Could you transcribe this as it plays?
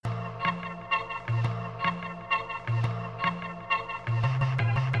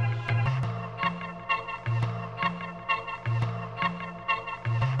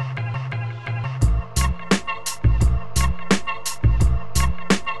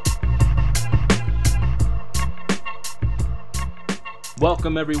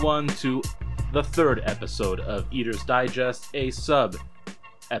Welcome everyone to the third episode of Eater's Digest, a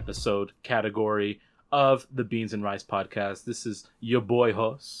sub-episode category of the Beans and Rice podcast. This is your boy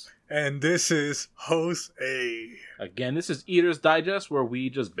Hos. And this is Jose. Again, this is Eater's Digest, where we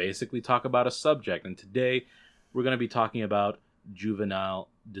just basically talk about a subject. And today, we're going to be talking about juvenile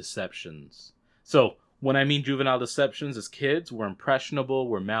deceptions. So, when I mean juvenile deceptions, as kids, we're impressionable,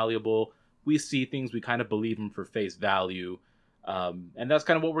 we're malleable, we see things, we kind of believe them for face value. And that's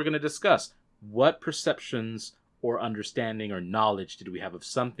kind of what we're going to discuss. What perceptions or understanding or knowledge did we have of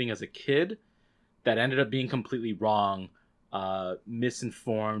something as a kid that ended up being completely wrong,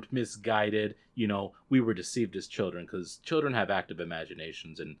 misinformed, misguided? You know, we were deceived as children because children have active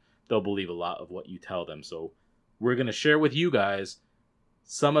imaginations and they'll believe a lot of what you tell them. So we're going to share with you guys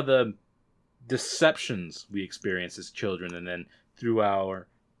some of the deceptions we experienced as children, and then through our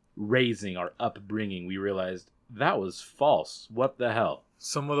raising, our upbringing, we realized that was false. What the hell?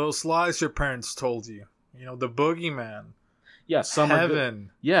 Some of those lies your parents told you. You know, the boogeyman. Yeah, some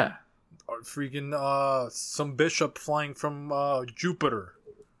heaven. Yeah. Or freaking some bishop flying from Jupiter.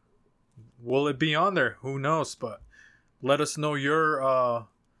 Will it be on there? Who knows? But let us know your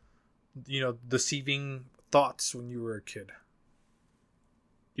deceiving thoughts when you were a kid.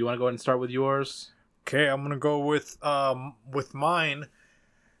 You want to go ahead and start with yours? Okay, I'm gonna go with mine.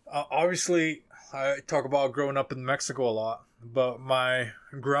 Obviously, I talk about growing up in Mexico a lot, but my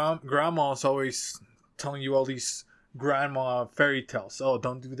grandma's always telling you all these grandma fairy tales. Oh,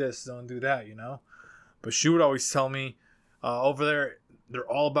 don't do this, don't do that, you know? But she would always tell me, over there, they're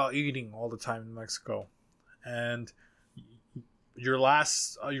all about eating all the time in Mexico. And your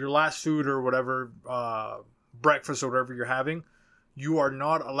last food or whatever, breakfast or whatever you're having, you are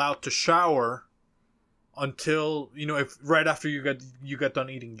not allowed to shower until, if right after you get done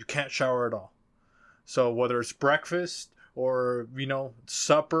eating. You can't shower at all. So whether it's breakfast or,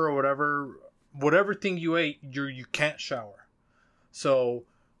 supper or whatever thing you ate, you can't shower. So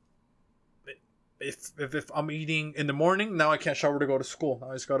if I'm eating in the morning, now I can't shower to go to school.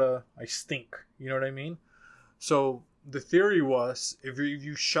 Now I stink. You know what I mean? So the theory was, if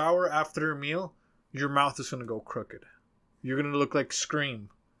you shower after a meal, your mouth is going to go crooked. You're going to look like Scream.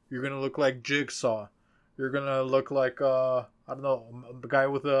 You're going to look like Jigsaw. You're going to look like, the guy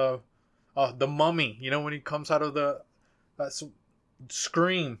with the Mummy. You know, when he comes out of the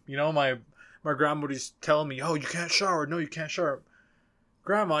Scream. You know, my grandma would just tell me, oh, you can't shower. No, you can't shower.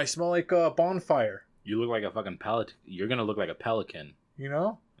 Grandma, I smell like a bonfire. You look like a fucking pelican. You're going to look like a pelican. You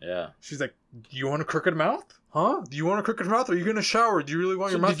know? Yeah. She's like, do you want a crooked mouth? Huh? Do you want a crooked mouth? Are you going to shower? Do you really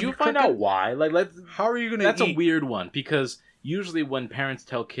want your mouth to be crooked? Did you find out why? How are you going to That's a weird one, because usually when parents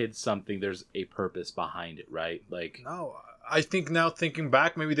tell kids something, there's a purpose behind it, right? No, I think now thinking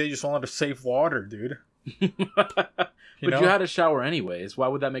back, maybe they just wanted to save water, dude. But you had to shower anyways. Why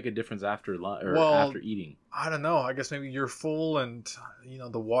would that make a difference after after eating? I don't know. I guess maybe you're full and,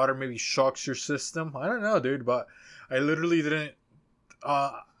 the water maybe shocks your system. I don't know, dude. But I literally didn't...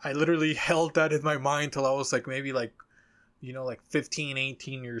 I literally held that in my mind till I was maybe 15,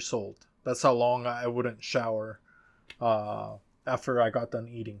 18 years old. That's how long I wouldn't shower after I got done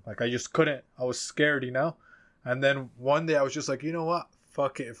eating. I just couldn't. I was scared, And then one day I was just like, you know what?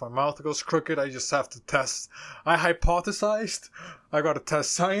 Fuck it. If my mouth goes crooked, I just have to test. I hypothesized. I got to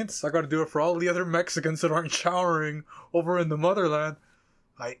test science. I got to do it for all the other Mexicans that aren't showering over in the motherland.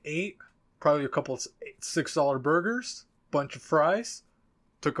 I ate probably a couple of $6 burgers, bunch of fries,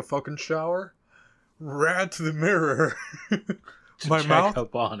 took a fucking shower, ran to the mirror. My mouth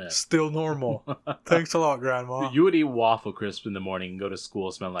up on it. Still normal. Thanks a lot, Grandma. Dude, you would eat waffle crisp in the morning and go to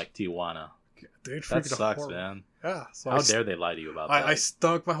school smelling like Tijuana. Dude, that sucks, horrible. Man. Yeah. So how dare they lie to you about that? I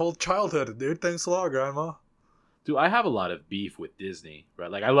stunk my whole childhood, dude. Thanks a lot, Grandma. Dude, I have a lot of beef with Disney,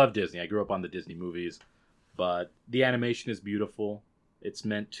 right? I love Disney. I grew up on the Disney movies, but the animation is beautiful. It's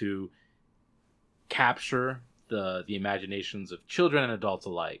meant to capture the imaginations of children and adults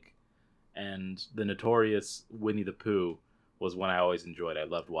alike. And the notorious Winnie the Pooh was one I always enjoyed. I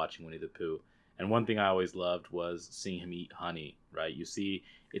loved watching Winnie the Pooh. And one thing I always loved was seeing him eat honey, right? You see,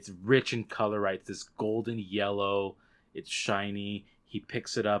 it's rich in color, right? It's this golden yellow. It's shiny. He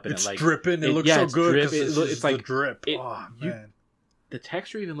picks it up and it's dripping. It looks so good. It's like drip. Man. The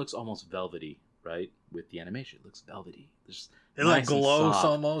texture even looks almost velvety, right? With the animation, it looks velvety. It nice glows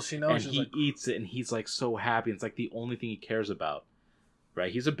almost, And he eats it, and he's so happy. It's the only thing he cares about,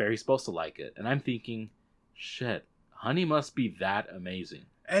 right? He's a bear. He's supposed to like it, and I'm thinking, shit, honey must be that amazing.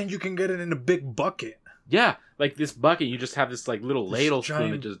 And you can get it in a big bucket. Yeah, this bucket, you just have this little ladle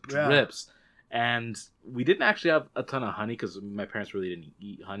spoon that just drips. And we didn't actually have a ton of honey because my parents really didn't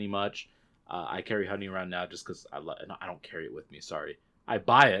eat honey much. I carry honey around now just because I don't carry it with me. Sorry. I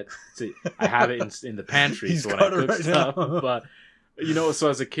buy it. So I have it in the pantry He's so when I got it cook right stuff. now. But so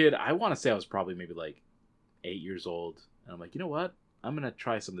as a kid, I want to say I was probably maybe like 8 years old, and I'm like, you know what? I'm gonna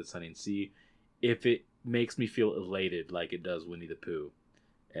try some of this honey and see if it makes me feel elated like it does Winnie the Pooh.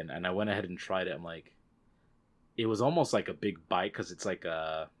 And I went ahead and tried it. I'm like, it was almost like a big bite because it's like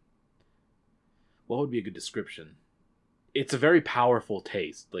what would be a good description? It's a very powerful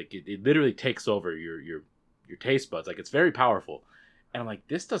taste. Like it literally takes over your taste buds. Like it's very powerful. And I'm like,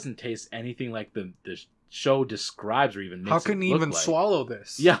 this doesn't taste anything like the show describes or even makes How can it he look even like. swallow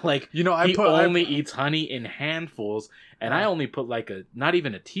this? Yeah, like he only eats honey in handfuls, and I Yeah. only put like not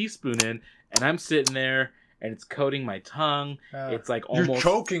even a teaspoon in, and I'm sitting there and it's coating my tongue. It's like almost you're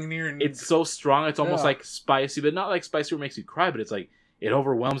choking near. It's so strong. It's almost Yeah. like spicy, but not like spicy where it makes you cry. But it's like it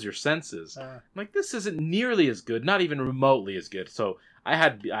overwhelms your senses. Uh, I'm like, this isn't nearly as good, not even remotely as good. So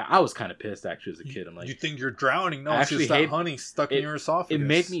I was kind of pissed actually as a kid. I'm like, you think you're drowning? No, I it's just actually that hate- honey stuck in your esophagus. it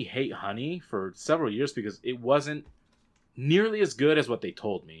made me hate honey for several years because it wasn't nearly as good as what they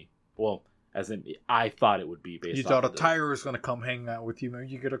told me. Well, as in I thought it would be based. You off thought a of the- tiger was gonna come hang out with you. Maybe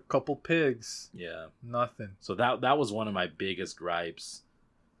you get a couple pigs. Yeah. Nothing. So that was one of my biggest gripes.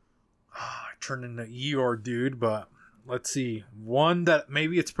 I turned into Eeyore, dude. But let's see. One that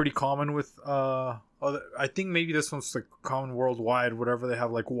maybe it's pretty common with. I think maybe this one's like common worldwide. Whatever they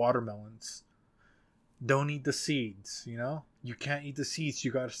have, like watermelons. Don't eat the seeds. You can't eat the seeds.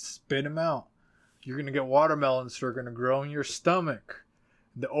 You gotta spit them out. You're gonna get watermelons that are gonna grow in your stomach.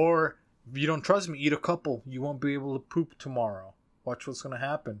 Or if you don't trust me, eat a couple. You won't be able to poop tomorrow. Watch what's gonna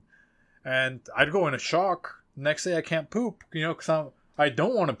happen. And I'd go into shock. Next day I can't poop. Because I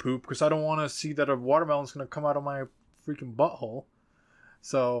don't want to poop because I don't want to see that a watermelon's gonna come out of my freaking butthole.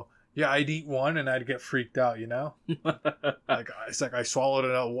 So yeah, I'd eat one and I'd get freaked out. Like it's like I swallowed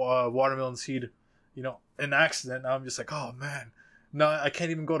a watermelon seed, an accident. Now I'm just like, oh man, no, I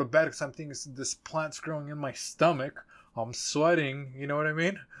can't even go to bed because I'm thinking this plant's growing in my stomach. I'm sweating. You know what I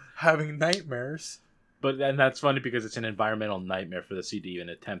mean? Having nightmares. And that's funny because it's an environmental nightmare for the seed to even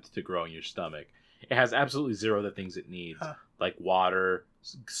attempt to grow in your stomach. It has absolutely zero of the things it needs, like water,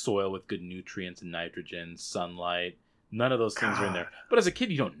 soil with good nutrients and nitrogen, sunlight. None of those things are in there. But as a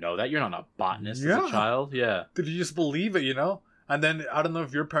kid, you don't know that. You're not a botanist as Yeah. a child. Yeah. Did you just believe it? And then I don't know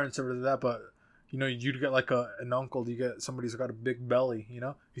if your parents ever did that, but you'd get like an uncle. You get somebody who's got a big belly.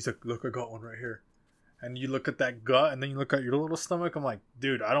 He's like, look, I got one right here. And you look at that gut, and then you look at your little stomach. I'm like,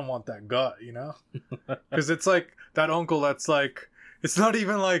 dude, I don't want that gut, because it's like that uncle that's like, it's not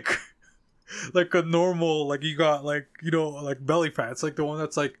even like a normal, like you got like like belly fat. It's like the one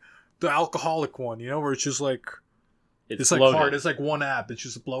that's like the alcoholic one, where it's just like it's like bloated. hard. It's like one ab. It's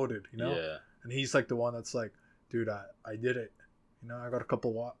just bloated, Yeah. And he's like the one that's like, dude, I did it. I got a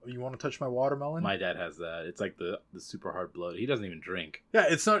couple. You want to touch my watermelon? My dad has that. It's like the super hard bloat. He doesn't even drink. Yeah,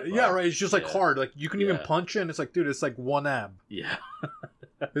 it's not. Yeah, right. It's just like Yeah. hard. Like you can even Yeah. punch it, and it's like, dude, it's like one ab. Yeah.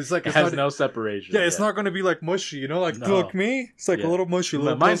 It's like It it's has not. no separation. Yeah, it's not going to be like mushy. Like No. look me. It's like Yeah. a little mushy.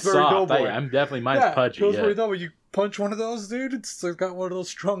 Little Mine's Pillsbury soft. Doughboy. I'm definitely mine's pudgy. Pillsbury Yeah. Doughboy. You punch one of those, dude. It's got one of those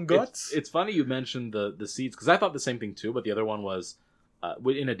strong guts. It's funny you mentioned the seeds because I thought the same thing too, but the other one was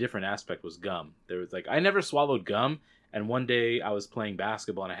in a different aspect was gum. There was like I never swallowed gum, and one day I was playing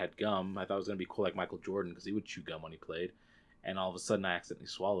basketball and I had gum. I thought it was gonna be cool like Michael Jordan because he would chew gum when he played, and all of a sudden I accidentally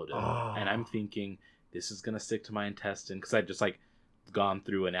swallowed it, Oh. and I'm thinking this is gonna stick to my intestine because I just like gone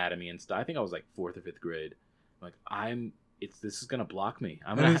through anatomy and stuff. I think I was like 4th or 5th grade. I'm like this is gonna block me.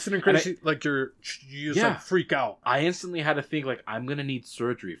 I'm and gonna it's an crazy. Like you just Yeah. like freak out. I instantly had to think like I'm gonna need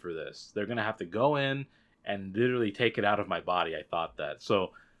surgery for this. They're gonna have to go in and literally take it out of my body. I thought that.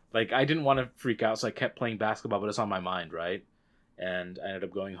 So like I didn't want to freak out, so I kept playing basketball, but it's on my mind, right? And I ended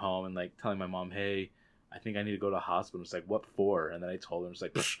up going home and like telling my mom, hey, I think I need to go to the hospital. It's like, what for? And then I told her, it's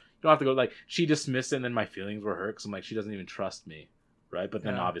like, you don't have to go. Like she dismissed it, and then my feelings were hurt because I'm like, she doesn't even trust me, right? But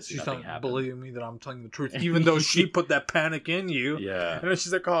then Yeah. obviously she's nothing not happened. believing me that I'm telling the truth, even though she put that panic in you. Yeah. And then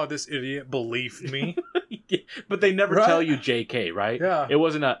she's like, "Oh, this idiot believed me." But they never Right? tell you JK, right? Yeah. It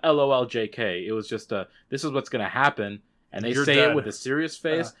wasn't a LOL JK. It was just a this is what's going to happen. And they You're say dead. it with a serious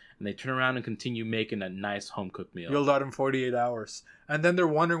face, Yeah. and they turn around and continue making a nice home cooked meal. You'll die in 48 hours, and then they're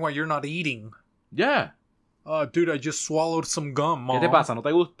wondering why you're not eating. Yeah. Oh, dude, I just swallowed some gum, Mom. ¿Qué te pasa? ¿No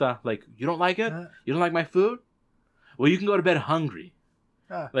te gusta? Like, you don't like it? Yeah. You don't like my food? Well, you can go to bed hungry.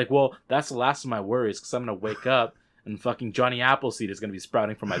 Yeah. Like, well, that's the last of my worries because I'm going to wake up and fucking Johnny Appleseed is going to be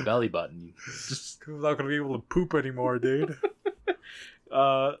sprouting from my belly button. You just, I'm not gonna be able to poop anymore, dude.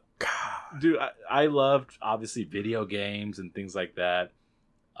 dude, I loved, obviously, video games and things like that,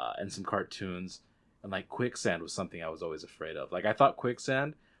 and some cartoons. And, like, quicksand was something I was always afraid of. Like, I thought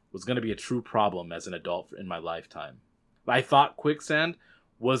quicksand was going to be a true problem as an adult in my lifetime. I thought quicksand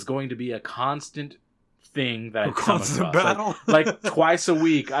was going to be a constant thing that I'd come constant across. battle? Like twice a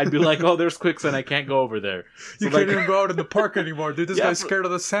week, I'd be like, "Oh, there's quicksand. I can't go over there." So You can't even go out in the park anymore, dude. This Yeah, guy's scared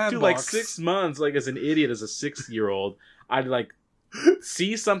of the sandbox. dude, like 6 months, like as an idiot, as a 6-year-old, I'd like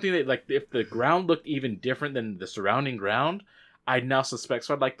see something that like if the ground looked even different than the surrounding ground, I'd now suspect.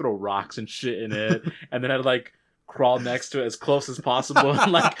 So I'd like throw rocks and shit in it, and then I'd like crawl next to it as close as possible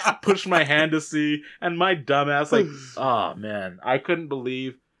and like push my hand to see. And my dumbass, like, oh man, I couldn't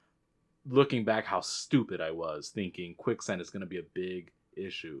believe, looking back, how stupid I was thinking quicksand is going to be a big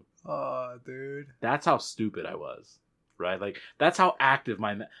issue. Oh, dude. That's how stupid I was, right? Like that's how active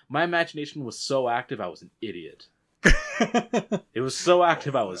my imagination was. So active, I was an idiot. It was so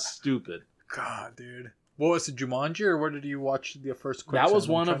active, I was stupid. God, dude. What was it, Jumanji, or where did you watch the first quicksand? That was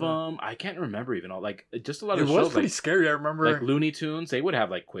one of them. I can't remember even all. Like just a lot It of was shows, pretty like, scary. I remember. like Looney Tunes. They would have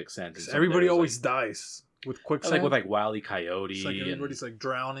like quicksand. in some of Everybody theirs, always dies with quicksand. like with like Wile E. Coyote. It's like and everybody's like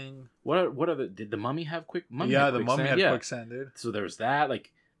drowning. what are the? Did the Mummy have Mummy Yeah, had the mummy had yeah. quicksand, dude. So there's that.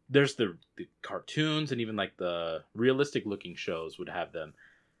 Like there's the cartoons, and even like the realistic looking shows would have them.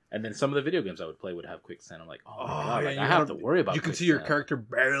 And then some of the video games I would play would have quicksand. I'm like, oh my god, yeah, like, you I have gotta- to worry about. You can see your quicksand. character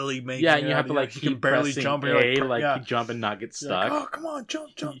barely making. Yeah, it and you out, have to like he keep can barely pressing jump. A, And you're like yeah. keep jumping, not get You're like, stuck. oh, come on,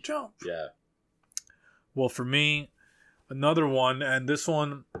 jump. Yeah. Well, for me, another one, and this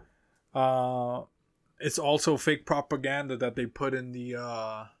one, it's also fake propaganda that they put in the,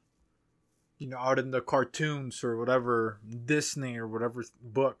 out in the cartoons or whatever, Disney or whatever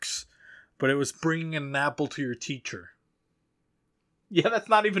books, but it was bringing an apple to your teacher. Yeah, that's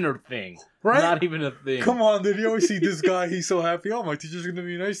not even a thing. Right? Not even a thing. Come on, dude. You always see this guy. He's so happy. Oh, my teacher's going to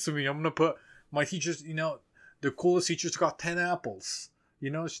be nice to me. I'm going to put my teachers, the coolest teacher's got 10 apples.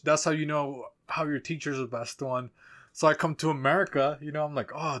 That's how you know how your teacher's the best one. So I come to America, I'm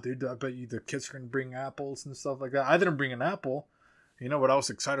like, oh, dude, I bet you the kids are going to bring apples and stuff like that. I didn't bring an apple, but I was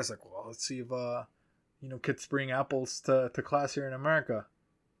excited. I was like, well, let's see if, kids bring apples to class here in America.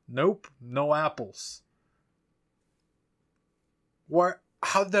 Nope, no apples.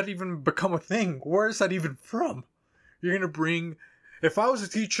 How did that even become a thing? Where is that even from? You're going to bring... If I was a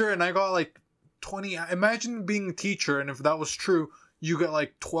teacher and I got like 20... Imagine being a teacher, and if that was true, you get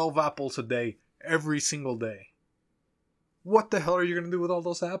like 12 apples a day, every single day. What the hell are you going to do with all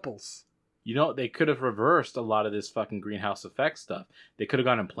those apples? They could have reversed a lot of this fucking greenhouse effect stuff. They could have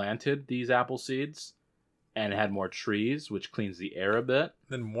gone and planted these apple seeds and had more trees, which cleans the air a bit.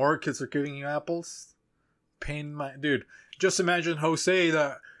 Then more kids are giving you apples? Dude, just imagine Jose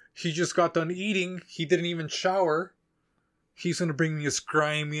that he just got done eating. He didn't even shower. He's going to bring me this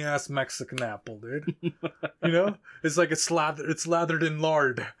grimy ass Mexican apple, dude. It's like it's lathered in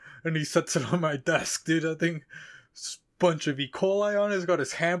lard. And he sets it on my desk, dude. I think bunch of E. coli on it. It's got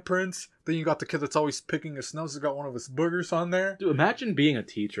his handprints. Then you got the kid that's always picking his nose. It's got one of his boogers on there. Dude, imagine being a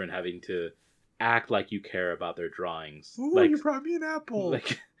teacher and having to act like you care about their drawings. Ooh, like, you brought me an apple.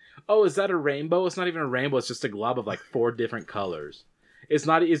 Like, oh, is that a rainbow? It's not even a rainbow. It's just a glob of like 4 different colors. It's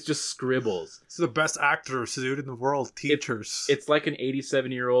not. It's just scribbles. It's the best actors, dude, in the world. Teachers. It's like an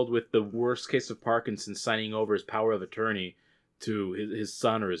 87-year-old with the worst case of Parkinson's signing over his power of attorney to his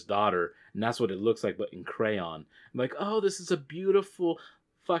son or his daughter, and that's what it looks like, but in crayon. I'm like, oh, this is a beautiful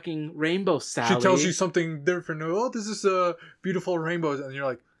fucking rainbow, Sally. She tells you something different. Oh, this is a beautiful rainbow, and you're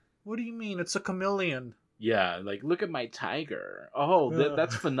like, what do you mean? It's a chameleon. Yeah, like, look at my tiger. Oh,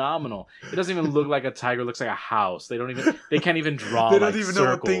 that's phenomenal. It doesn't even look like a tiger. It looks like a house. They can't even draw. They don't like, even circles.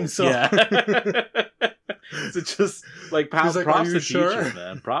 know what things are. Yeah. It's just like, props like, to sure? teachers,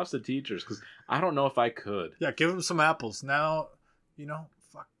 man. Props to teachers, because I don't know if I could. Yeah, give him some apples. Now,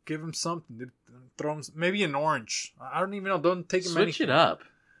 give him something. Throw him maybe an orange. I don't even know. Don't take him anything. Switch it up.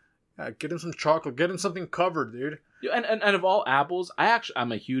 Yeah, get him some chocolate. Get him something covered, dude. And of all apples,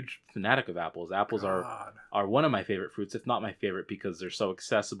 I'm a huge fanatic of apples. Apples are one of my favorite fruits, if not my favorite, because they're so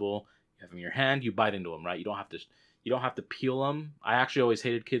accessible. You have them in your hand, you bite into them, right? You don't have to peel them. I actually always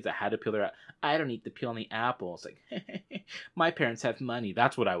hated kids that had to peel their. I don't need to peel any apple. It's like, my parents have money.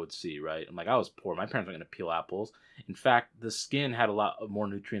 That's what I would see, right? I'm like, I was poor. My parents weren't going to peel apples. In fact, the skin had a lot of more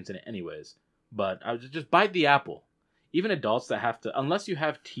nutrients in it, anyways. But I would just bite the apple. Even adults that have to, unless you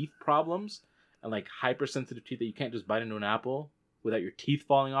have teeth problems and like hypersensitive teeth that you can't just bite into an apple without your teeth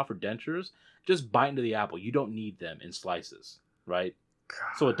falling off or dentures, just bite into the apple. You don't need them in slices, right?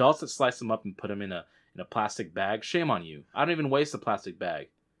 God. So adults that slice them up and put them in a plastic bag, shame on you. I don't even waste a plastic bag.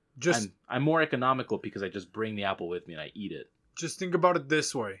 I'm more economical because I just bring the apple with me and I eat it. Just think about it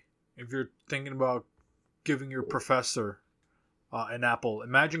this way. If you're thinking about giving your professor an apple,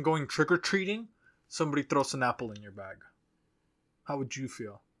 imagine going trick-or-treating, somebody throws an apple in your bag. How would you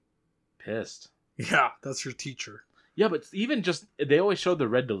feel? Pissed. Yeah, that's your teacher. Yeah, but even just they always showed the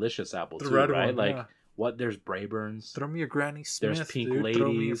Red Delicious apple The too, red right? one, Like yeah. what? There's Braeburns. Throw me a Granny Smith. There's Pink dude. Throw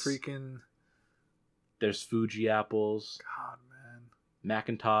me a Ladies. freaking. There's Fuji apples. God, man.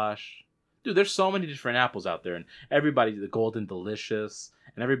 Macintosh. Dude, there's so many different apples out there, and everybody, the Golden Delicious,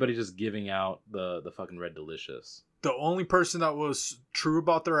 and everybody just giving out the fucking Red Delicious. The only person that was true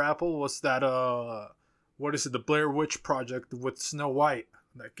about their apple was that what is it? The Blair Witch Project with Snow White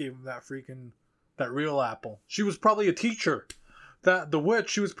that gave him that real apple. She was probably a teacher. The witch,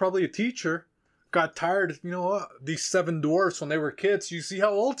 she was probably a teacher. Got tired. You know what? These 7 dwarfs when they were kids. You see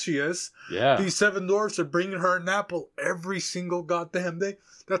how old she is. Yeah. These 7 dwarfs are bringing her an apple every single goddamn day.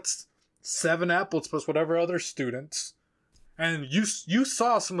 That's 7 apples plus whatever other students. And you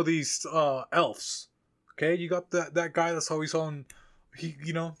saw some of these elves. Okay, you got that guy that's always on. He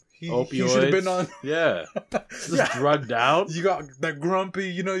should have been on. Yeah. Just drugged out. You got that grumpy.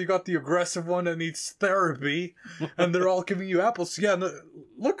 You got the aggressive one that needs therapy, and they're all giving you apples. Yeah, no,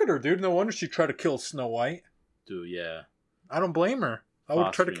 look at her, dude. No wonder she tried to kill Snow White. Dude, yeah. I don't blame her. I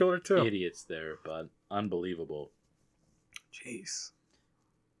would try to kill her too. Idiots there, but unbelievable. Jeez.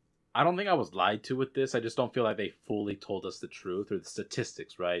 I don't think I was lied to with this. I just don't feel like they fully told us the truth or the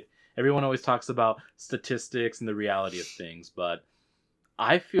statistics, right? Everyone always talks about statistics and the reality of things, but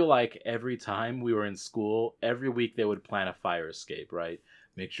I feel like every time we were in school, every week they would plan a fire escape, right?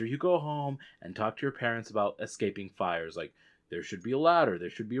 Make sure you go home and talk to your parents about escaping fires. Like, there should be a ladder, there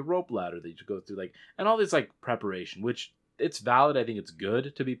should be a rope ladder that you should go through, like, and all this, like, preparation, which it's valid. I think it's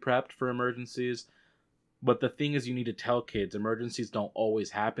good to be prepped for emergencies. But the thing is, you need to tell kids emergencies don't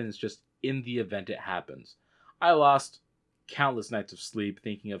always happen. It's just in the event it happens. I lost countless nights of sleep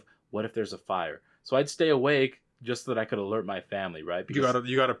thinking of what if there's a fire. So I'd stay awake just so that I could alert my family, right? Because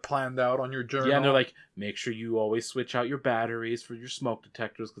you got it planned out on your journal. Yeah, and they're like, make sure you always switch out your batteries for your smoke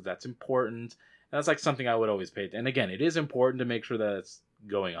detectors because that's important. And that's like something I would always pay. And again, it is important to make sure that it's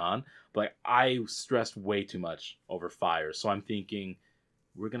going on. But like, I stressed way too much over fires. So I'm thinking,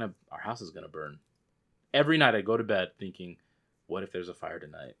 our house is gonna burn. Every night I go to bed thinking, what if there's a fire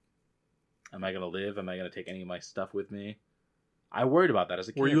tonight? Am I going to live? Am I going to take any of my stuff with me? I worried about that as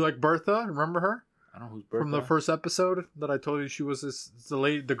a kid. Were you like Bertha? Remember her? I don't know who's Bertha. From the first episode that I told you she was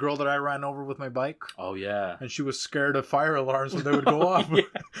the girl that I ran over with my bike. Oh, yeah. And she was scared of fire alarms when they would go off. Yeah.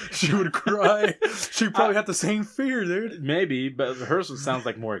 She would cry. She probably had the same fear, dude. Maybe, but hers sounds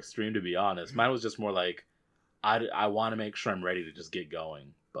like more extreme, to be honest. Mine was just more like, I want to make sure I'm ready to just get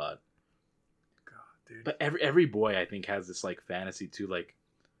going. But dude. But every boy, I think, has this like fantasy too, like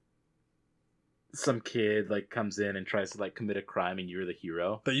some kid like comes in and tries to like commit a crime and you're the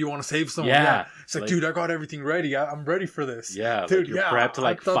hero. That you want to save someone. Yeah. It's like, dude, I got everything ready. I'm ready for this. Yeah, dude, like you're prepped to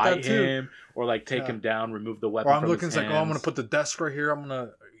like fight him or like take him down, remove the weapon or I'm from looking, his it's hands. like, oh, I'm going to put the desk right here.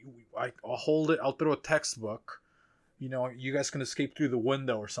 I'll hold it. I'll throw a textbook. You guys can escape through the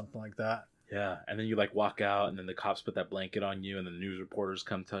window or something like that. Yeah, and then you like walk out, and then the cops put that blanket on you, and the news reporters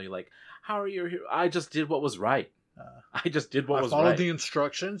come tell you like, "How are you here?" I just did what was right. I just did what was right. I followed the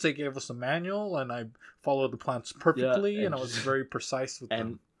instructions. They gave us a manual, and I followed the plans perfectly, and I was very precise with them.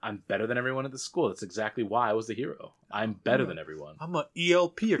 And I'm better than everyone at the school. That's exactly why I was the hero. I'm better than everyone. I'm a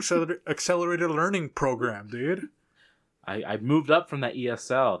ELP accelerated learning program, dude. I moved up from that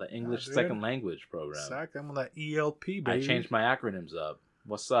ESL, the English Second Language program. Exactly. I'm on that ELP, baby. I changed my acronyms up.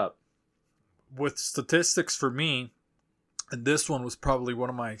 What's up? With statistics for me, and this one was probably one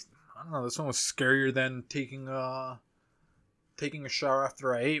of my, I don't know, this one was scarier than taking a shower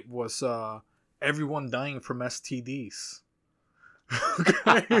after I ate, was everyone dying from STDs.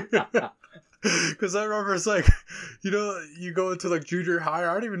 Because I remember it's like, you go into like junior high,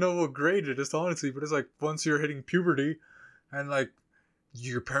 I don't even know what grade it is, honestly, but it's like once you're hitting puberty, and like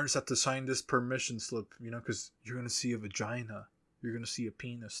your parents have to sign this permission slip, because you're going to see a vagina, you're going to see a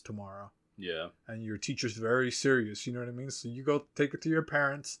penis tomorrow. Yeah. And your teacher's very serious, you know what I mean? So you go take it to your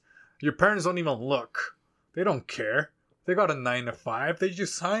parents. Your parents don't even look. They don't care. They got a 9 to 5. They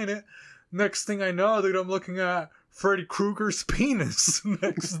just sign it. Next thing I know, dude, I'm looking at Freddy Krueger's penis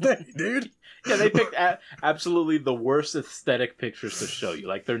next day, dude. Yeah, they picked absolutely the worst aesthetic pictures to show you.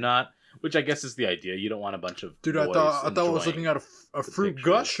 Like, they're not, which I guess is the idea. You don't want a bunch of dude, I thought I was looking at a fruit pictures.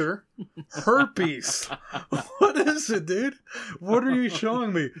 Gusher. Herpes. What is it, dude? What are you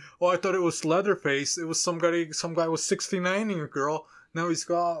showing me? Oh, I thought it was Leatherface. It was some guy was 69ing a girl. Now he's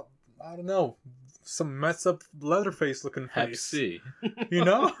got, I don't know, some messed up Leatherface looking face. Hep C.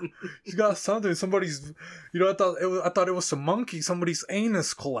 He's got something. Somebody's, I thought it was some monkey. Somebody's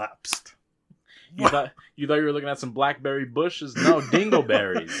anus collapsed. You thought you were looking at some blackberry bushes? No,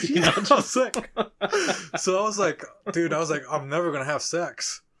 dingleberries. So I was like, dude, I'm never gonna have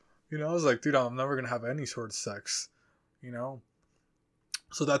sex. I was like, dude, I'm never gonna have any sort of sex. you know.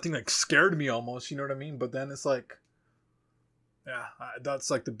 So that thing like scared me almost, you know what I mean? But then it's like, yeah, that's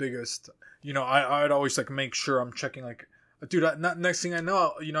like the biggest, you know, I'd always like make sure I'm checking like, dude, next thing I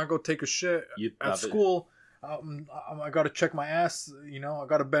know, you know, I go take a shit at school. I got to check my ass, you know, I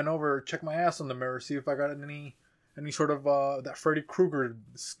got to bend over, check my ass on the mirror, see if I got any sort of that Freddy Krueger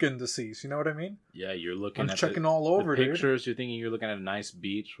skin disease, you know what I mean? Yeah, you're looking I'm at checking all over, the pictures, dude. you're thinking you're looking at a nice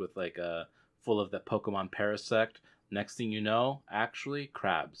beach with like a full of that Pokemon Parasect. Next thing you know, actually,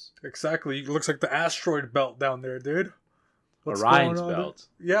 crabs. Exactly. It looks like the asteroid belt down there, dude. What's Orion's going on, belt.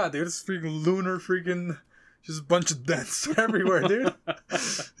 Dude? Yeah, dude. It's freaking lunar freaking... Just a bunch of dents everywhere, dude.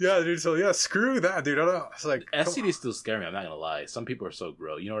 Yeah, dude. So, yeah, screw that, dude. I don't know. It's like... STDs still scare me, I'm not going to lie. Some people are so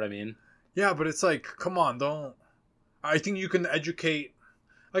gross. You know what I mean? Yeah, but it's like, come on, don't... I think you can educate...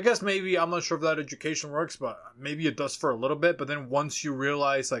 I guess maybe, I'm not sure if that education works, but maybe it does for a little bit. But then once you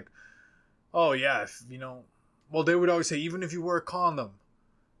realize, like, oh, yeah, if, you know... Well, they would always say, even if you wear a condom,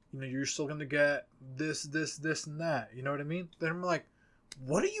 you know, you're still going to get this, and that. You know what I mean? Then I'm like,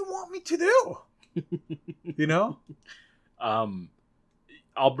 what do you want me to do? You know?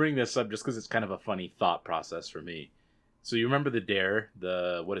 I'll bring this up just because it's kind of a funny thought process for me. So you remember the DARE,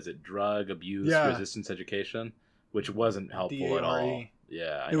 what is it, drug abuse resistance education, which wasn't helpful DARE. At all.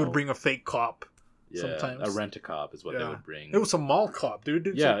 Yeah, They would bring a fake cop. Yeah, sometimes. A rent-a-cop is what they would bring. It was a mall cop,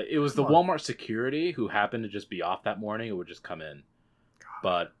 dude. Yeah, it was the Walmart security who happened to just be off that morning. It would just come in. God.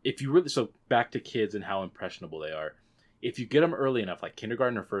 But if you really... So back to kids and how impressionable they are. If you get them early enough, like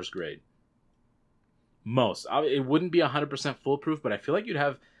kindergarten or first grade, it wouldn't be 100% foolproof, but I feel like you'd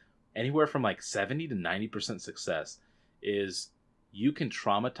have anywhere from like 70 to 90% success, is you can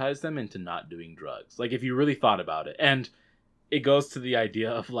traumatize them into not doing drugs. Like if you really thought about it. And it goes to the idea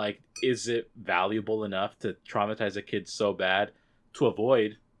of like, is it valuable enough to traumatize a kid so bad to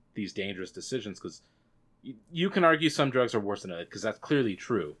avoid these dangerous decisions? Because you can argue some drugs are worse than others, because that's clearly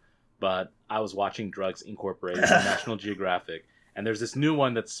true. But I was watching Drugs Incorporated on National Geographic, and there's this new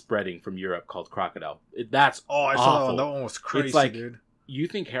one that's spreading from Europe called Crocodile. That's I saw that one. That one was crazy, it's like, dude. You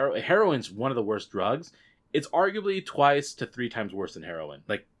think heroin's one of the worst drugs? It's arguably 2 to 3 times worse than heroin.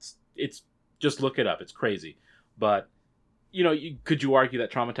 Like, it's just look it up. It's crazy. But you know, could you argue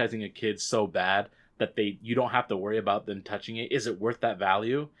that traumatizing a kid so bad that you don't have to worry about them touching it? Is it worth that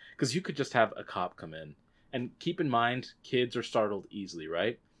value? Because you could just have a cop come in. And keep in mind, kids are startled easily,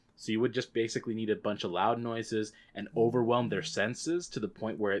 right? So you would just basically need a bunch of loud noises and overwhelm their senses to the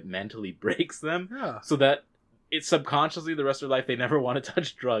point where it mentally breaks them. Yeah. So that it's subconsciously the rest of their life they never want to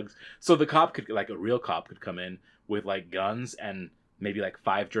touch drugs. So the cop could, like a real cop, could come in with like guns and maybe like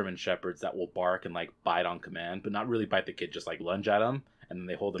 5 German Shepherds that will bark and like bite on command, but not really bite the kid, just like lunge at them, and then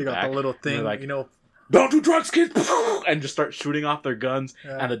they hold them back. They got the little thing, like, you know, don't do drugs, kids, and just start shooting off their guns.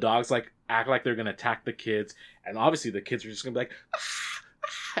 Yeah. And the dogs like act like they're gonna attack the kids, and obviously the kids are just gonna be like,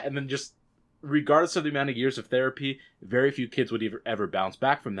 and then just regardless of the amount of years of therapy, very few kids would ever bounce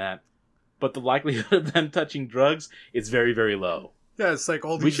back from that. But the likelihood of them touching drugs is very, very low. Yeah, it's like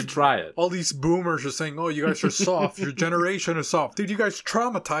we should try it. All these boomers are saying, "Oh, you guys are soft. Your generation is soft, dude. You guys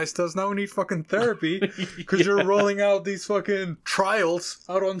traumatized us. Now we need fucking therapy because you're rolling out these fucking trials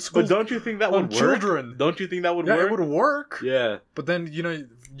out on school." But don't you think that would work? Children. Don't you think that would work? Yeah, it would work. Yeah. But then you know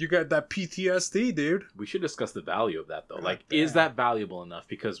you got that PTSD, dude. We should discuss the value of that, though. Like, is that valuable enough?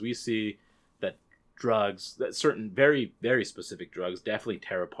 Because we see that drugs, that certain very, very specific drugs, definitely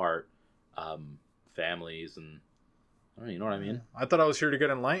tear apart families and. You know what I mean? I thought I was here to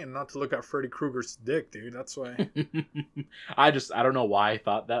get enlightened, not to look at Freddy Krueger's dick, dude. That's why. I don't know why I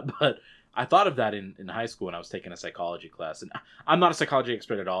thought that, but I thought of that in high school when I was taking a psychology class. And I'm not a psychology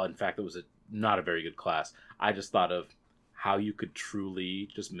expert at all. In fact, it was not a very good class. I just thought of how you could truly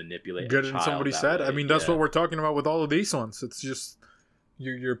just manipulate get a in child somebody's that head. way. I mean, that's what we're talking about with all of these ones. It's just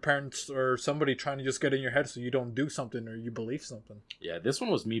your parents or somebody trying to just get in your head so you don't do something or you believe something. Yeah, this one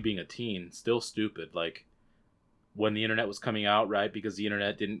was me being a teen, still stupid. Like, when the internet was coming out, right? Because the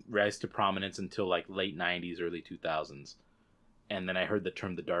internet didn't rise to prominence until like late 90s, early 2000s. And then I heard the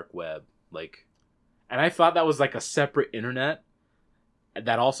term the dark web. Like, and I thought that was like a separate internet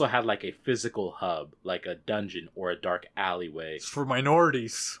that also had like a physical hub, like a dungeon or a dark alleyway. It's for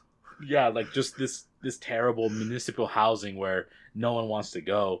minorities. Yeah, like just this terrible municipal housing where no one wants to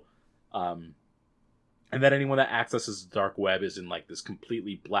go. And that anyone that accesses the dark web is in like this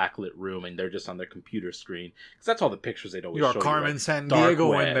completely blacklit room and they're just on their computer screen. Because that's all the pictures they'd always show you. You got Carmen right? San Dark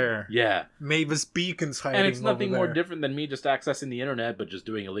Diego web. in there. Yeah. Mavis Beacon's hiding and it's nothing over more there. different than me just accessing the internet but just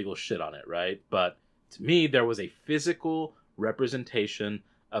doing illegal shit on it, right? But to me, there was a physical representation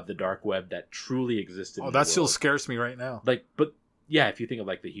of the dark web that truly existed. Oh, that still scares me right now. Like, but yeah, if you think of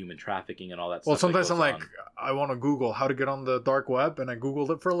like the human trafficking and all that Well, stuff. sometimes that I'm goes like, I want to Google how to get on the dark web, and I Googled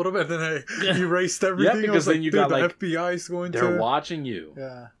it for a little bit, and then I erased everything. Yeah, I because was then like, you dude, got, the like, FBI is going they're to. watching you.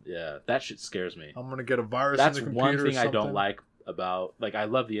 Yeah. Yeah, that shit scares me. I'm gonna get a virus. That's in the computer one thing or I don't something. like about, like, I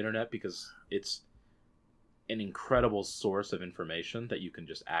love the internet because it's an incredible source of information that you can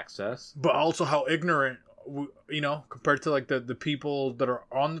just access. But also how ignorant, compared to like the people that are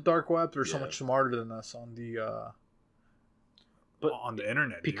on the dark web, they're so Yeah. much smarter than us on the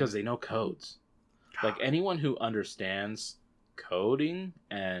internet. Because dude. they know codes. Like, anyone who understands coding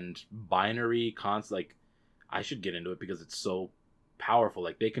and binary like, I should get into it because it's so powerful.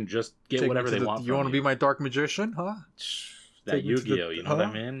 Like, they can just get Take me whatever to they want You from want to you. be my dark magician, huh? That Take me to the- Yu-Gi-Oh, you know what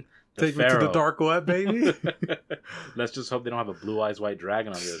I mean? The Take me to the Pharaoh. dark web, baby. Let's just hope they don't have a blue eyes white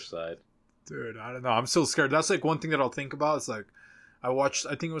dragon on the other side. Dude, I don't know. I'm still scared. That's like one thing that I'll think about. It's like I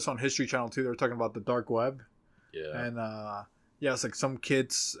think it was on History Channel too. They were talking about the dark web, Yeah. and yeah, it's like some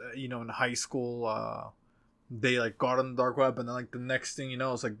kids, in high school, they like got on the dark web, and then like the next thing you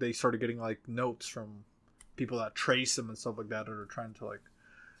know, it's like they started getting like notes from people that trace them and stuff like that, or are trying to like.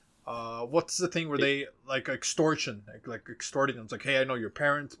 What's the thing where they like extortion, like extorting them? It's like, hey, I know your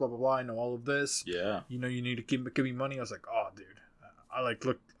parents, blah blah blah. I know all of this. Yeah. You need to give me money. I was like, oh, dude. I like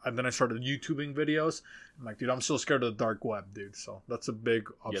look, and then I started YouTubing videos. I'm like, dude, I'm still scared of the dark web, dude. So that's a big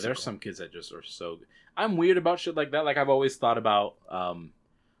obstacle. Yeah, there's some kids that just are so. I'm weird about shit like that. Like, I've always thought about,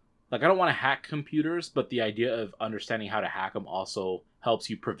 like, I don't want to hack computers, but the idea of understanding how to hack them also helps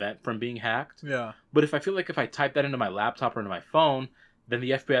you prevent from being hacked. Yeah. But if I feel like if I type that into my laptop or into my phone, then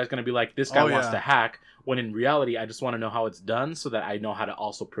the FBI is going to be like, this guy wants to hack. When in reality, I just want to know how it's done so that I know how to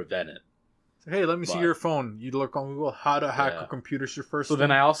also prevent it. Hey, let me see But- your phone. You look on Google how to hack Yeah. a computer. Is your first. So thing.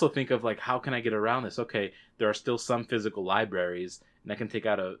 then I also think of, like, how can I get around this? Okay, there are still some physical libraries, and I can take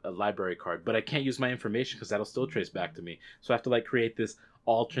out a library card, but I can't use my information because that'll still trace back to me. So I have to, like, create this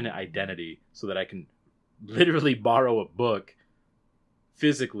alternate identity so that I can literally borrow a book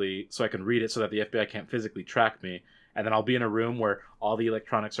physically so I can read it so that the FBI can't physically track me. And then I'll be in a room where all the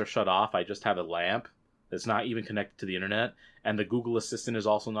electronics are shut off. I just have a lamp that's not even connected to the internet. And the Google Assistant is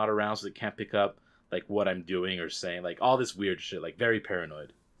also not around, so it can't pick up, like, what I'm doing or saying. Like, all this weird shit. Like, very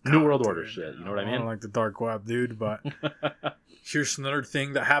paranoid. New World Order shit. You know what I I mean? don't like the dark web, dude. But here's another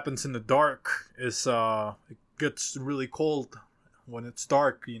thing that happens in the dark is it gets really cold when it's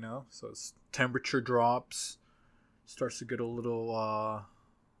dark. So its temperature drops, starts to get a little a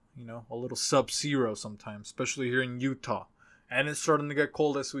little sub-zero sometimes, especially here in Utah. And it's starting to get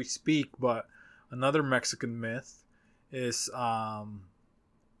cold as we speak. But another Mexican myth is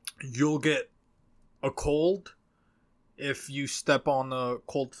you'll get a cold if you step on a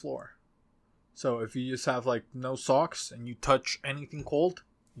cold floor. So if you just have like no socks and you touch anything cold,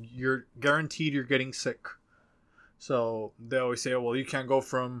 you're guaranteed you're getting sick. So they always say, oh, well, you can't go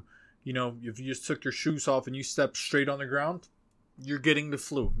from, if you just took your shoes off and you step straight on the ground, you're getting the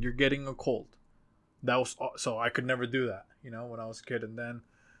flu. You're getting a cold. So I could never do that, when I was a kid. And then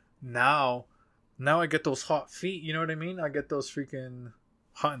now I get those hot feet. You know what I mean? I get those freaking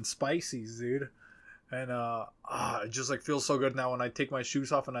hot and spicies, dude. And it just like feels so good now when I take my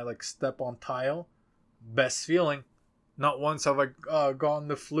shoes off and I like step on tile. Best feeling. Not once have I gotten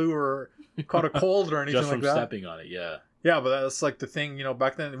the flu or caught a cold or anything Just from like that. stepping on it, yeah. Yeah, but that's like the thing,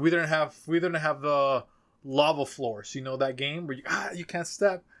 back then we didn't have the lava floors, that game where you can't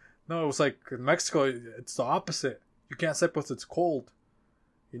step. No, it was like in Mexico, it's the opposite. You can't step because it's cold.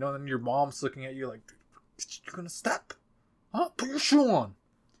 And then your mom's looking at you like, you're gonna step? Huh? Put your shoe on.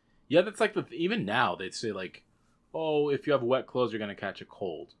 Yeah, that's like even now they'd say, like, oh, if you have wet clothes, you're gonna catch a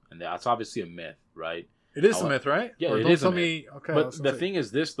cold, and that's obviously a myth, right? It is a myth, right? Yeah, or it don't is a tell myth. me. Okay, But the thing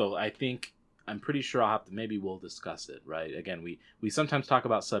is this, though, I'm pretty sure maybe we'll discuss it, right? Again, we sometimes talk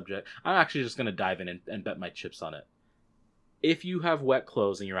about subject. I'm actually just gonna dive in and bet my chips on it. If you have wet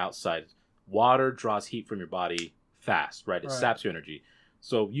clothes and you're outside, water draws heat from your body fast, right? It Right. saps your energy.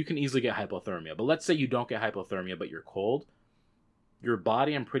 So you can easily get hypothermia. But let's say you don't get hypothermia, but you're cold. Your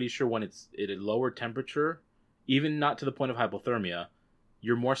body, I'm pretty sure when it's at a lower temperature, even not to the point of hypothermia,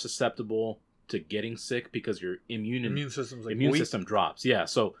 you're more susceptible to getting sick because your immune system's like immune weak. system drops. Yeah,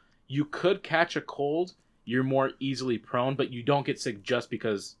 so you could catch a cold. You're more easily prone, but you don't get sick just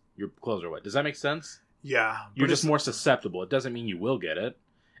because your clothes are wet. Does that make sense? Yeah, You're but just more susceptible. It doesn't mean you will get it.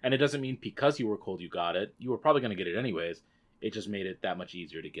 And it doesn't mean because you were cold you got it. You were probably going to get it anyways. It just made it that much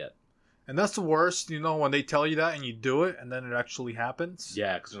easier to get. And that's the worst, when they tell you that and you do it and then it actually happens.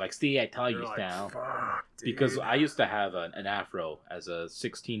 Yeah, because they're like, see, I tell You're you like, now. fuck, dude. Because I used to have an afro as a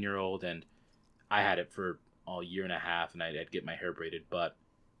 16-year-old, and I had it for a year and a half, and I'd get my hair braided. But,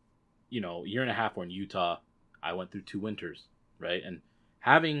 a year and a half, we're in Utah. I went through 2 winters, right? And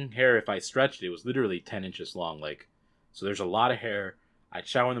having hair, if I stretched it, was literally 10 inches long. Like, so there's a lot of hair. I'd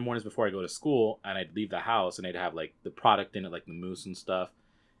shower in the mornings before I go to school, and I'd leave the house, and I'd have like the product in it, like the mousse and stuff,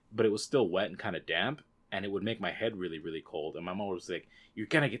 but it was still wet and kind of damp, and it would make my head really, really cold. And my mom was like, "You're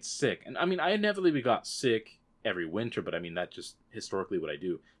gonna get sick." And I mean, I inevitably got sick every winter, but I mean, that's just historically what I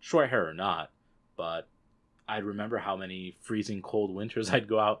do, short hair or not. But I remember how many freezing cold winters I'd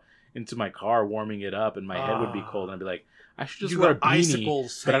go out into my car warming it up, and my head would be cold, and I'd be like, I should just wear a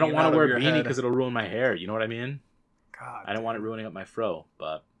beanie, but I don't want to wear a beanie because it'll ruin my hair. You know what I mean? God, I don't want it ruining up my fro,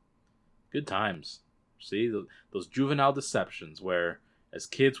 but good times. See, those juvenile deceptions where as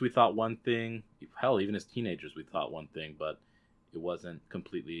kids we thought one thing, hell, even as teenagers we thought one thing, but it wasn't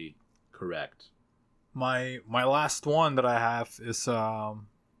completely correct. My last one that I have is and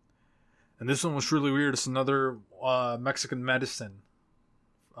this one was really weird. It's another Mexican medicine.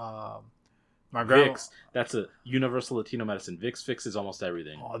 My grandma. Vicks, that's a universal Latino medicine. Vicks fixes almost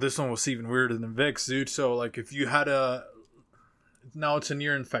everything. Oh, this one was even weirder than Vicks, dude. So, like, if you had now it's an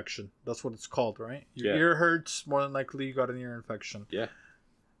ear infection. That's what it's called, right? Your ear hurts. More than likely, you got an ear infection. Yeah.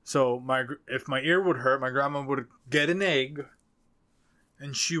 So, if my ear would hurt, my grandma would get an egg,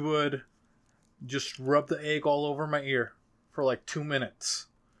 and she would just rub the egg all over my ear for like 2 minutes.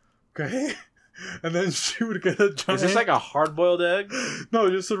 Okay. And then she would get a giant... Is this like a hard-boiled egg?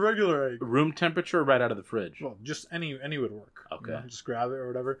 No, just a regular egg. Room temperature, right out of the fridge? Well, just any would work. Okay. You know, just grab it or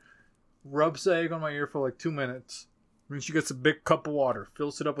whatever. Rubs the egg on my ear for like 2 minutes. Then she gets a big cup of water,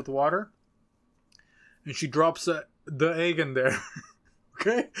 fills it up with water, and she drops the egg in there.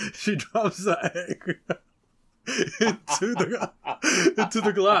 Okay? She drops the egg into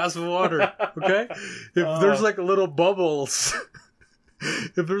the glass of water. Okay? If there's like little bubbles...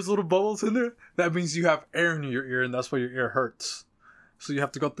 If there's little bubbles in there, that means you have air in your ear, and that's why your ear hurts. So you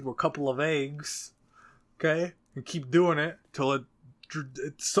have to go through a couple of eggs, okay, and keep doing it till it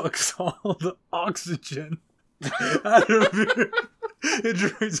sucks all the oxygen out of your. It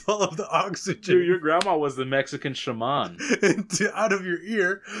drains all of the oxygen. Dude, your grandma was the Mexican shaman. Out of your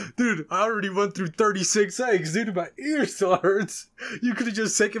ear. Dude, I already went through 36 eggs. Dude, my ear still hurts. You could have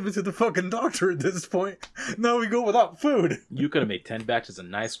just taken me to the fucking doctor at this point. Now we go without food. You could have made 10 batches of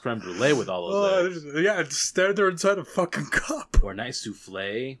nice creme brulee with all those eggs. Yeah, just stand there inside a fucking cup. Or a nice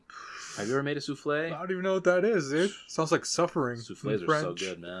souffle. Have you ever made a souffle? I don't even know what that is, dude. Sounds like suffering. Souffles are so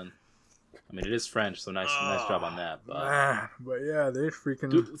good, man. I mean, it is French, so nice job on that. But yeah, they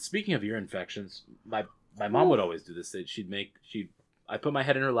freaking. Dude, speaking of ear infections, my mom would always do this. I put my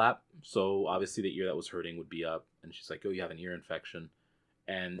head in her lap, so obviously the ear that was hurting would be up, and she's like, "Oh, you have an ear infection,"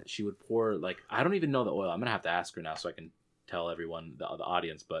 and she would pour I don't even know the oil. I'm gonna have to ask her now so I can tell everyone the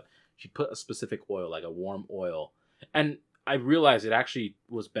audience, but she put a specific oil, like a warm oil, and I realized it actually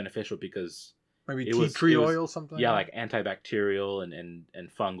was beneficial because. Maybe tea tree oil, something. Yeah, like antibacterial and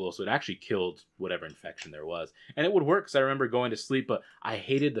fungal, so it actually killed whatever infection there was, and it would work. Because I remember going to sleep, but I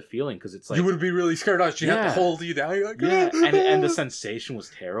hated the feeling because it's like you would be really scared. She had to hold you down. You're like, yeah, and the sensation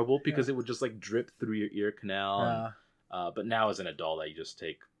was terrible because it would just like drip through your ear canal. And, but now as an adult, I just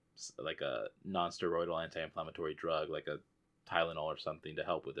take like a non-steroidal anti-inflammatory drug, like a Tylenol or something to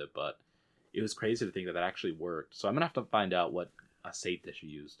help with it. But it was crazy to think that actually worked. So I'm gonna have to find out what aceite she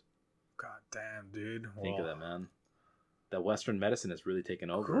used. God damn, dude. Think of that, man. That Western medicine has really taken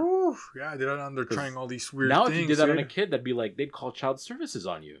over. Oof. Yeah, they're trying all these weird things. Now, if you did that on a kid, that'd be like, they'd call child services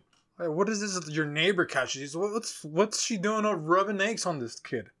on you. Hey, what is this your neighbor catches? What's she doing rubbing eggs on this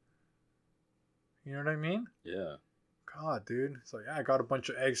kid? You know what I mean? Yeah. God, dude. It's like, yeah, I got a bunch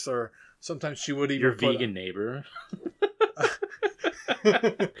of eggs, or sometimes she would even your vegan neighbor.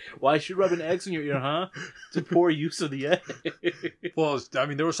 Why is she rubbing eggs in your ear, huh? It's a poor use of the egg. Well, I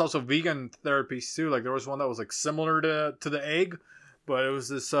mean, there was also vegan therapies too. Like there was one that was like similar to the egg, but it was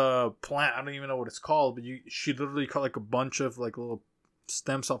this plant. I don't even know what it's called, but she literally cut like a bunch of like little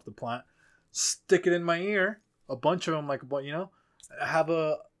stems off the plant, stick it in my ear, a bunch of them, like have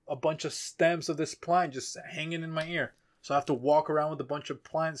a bunch of stems of this plant just hanging in my ear. So I have to walk around with a bunch of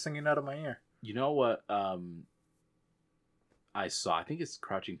plants hanging out of my ear. You know what? I saw, I think it's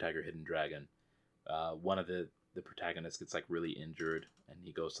Crouching Tiger, Hidden Dragon. One of the protagonists gets like really injured, and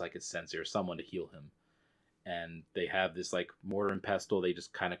he goes to like his sensei or someone to heal him. And they have this like mortar and pestle. They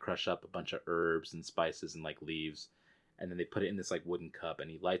just kind of crush up a bunch of herbs and spices and like leaves, and then they put it in this like wooden cup.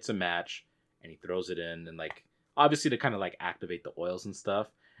 And he lights a match and he throws it in, and like obviously to kind of like activate the oils and stuff.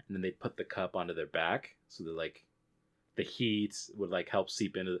 And then they put the cup onto their back, so that like the heat would like help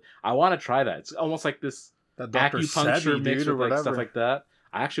seep into. I want to try that. It's almost like this. Acupuncture mixed with like stuff like that.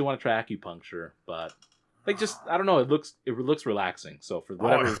 I actually want to try acupuncture, but like just I don't know. It looks relaxing. So for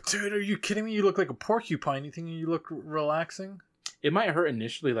whatever, dude, are you kidding me? You look like a porcupine. You think you look relaxing? It might hurt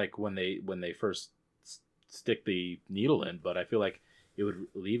initially, like when they first stick the needle in, but I feel like it would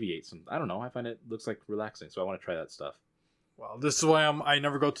alleviate some. I don't know. I find it looks like relaxing, so I want to try that stuff. Well, this is why I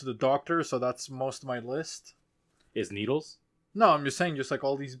never go to the doctor, so that's most of my list. Is needles? No, I'm just saying, just like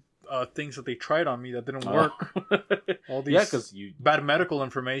all these things that they tried on me that didn't work. All these because you bad medical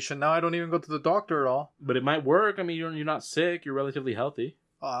information. Now I don't even go to the doctor at all. But it might work. I mean, you're not sick. You're relatively healthy.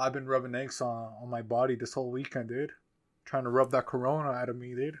 I've been rubbing eggs on my body this whole weekend, dude. Trying to rub that corona out of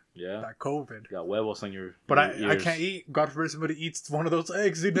me, dude. Yeah. That COVID. You got huevos on your But your I can't eat. God forbid somebody eats one of those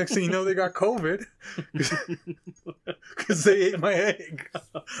eggs, dude. Next thing you know, they got COVID. Because they ate my egg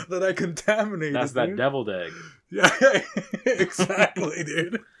that I contaminated. That's that deviled egg. Yeah, exactly,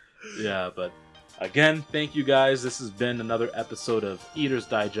 dude. Yeah, but again, thank you guys. This has been another episode of Eater's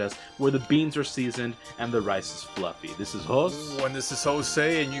Digest, where the beans are seasoned and the rice is fluffy. This is Jos. When this is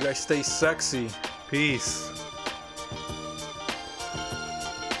Jose, and you guys stay sexy. Peace.